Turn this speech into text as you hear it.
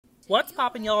What's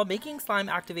poppin', y'all? Making slime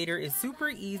activator is super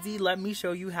easy. Let me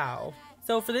show you how.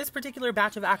 So for this particular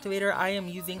batch of activator, I am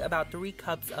using about 3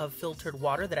 cups of filtered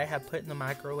water that I have put in the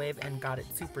microwave and got it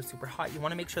super hot. You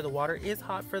want to make sure the water is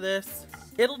hot for this.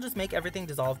 It'll just make everything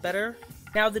dissolve better.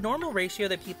 Now the normal ratio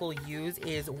that people use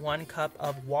is 1 cup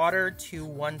of water to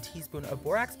 1 teaspoon of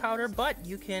borax powder, but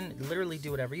you can literally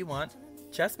do whatever you want.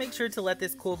 Just make sure to let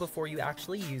this cool before you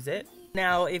actually use it.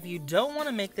 Now, if you don't want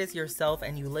to make this yourself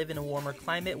and you live in a warmer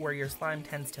climate where your slime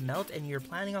tends to melt and you're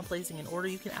planning on placing an order,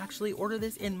 you can actually order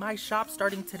this in my shop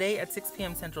starting today at 6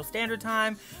 p.m. Central Standard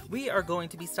Time. We are going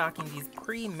to be stocking these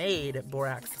pre-made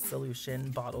borax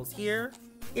solution bottles here.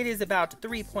 It is about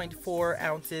 3.4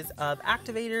 ounces of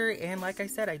activator, and like I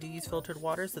said, I do use filtered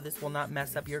water, so this will not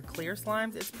mess up your clear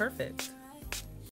slimes. It's perfect.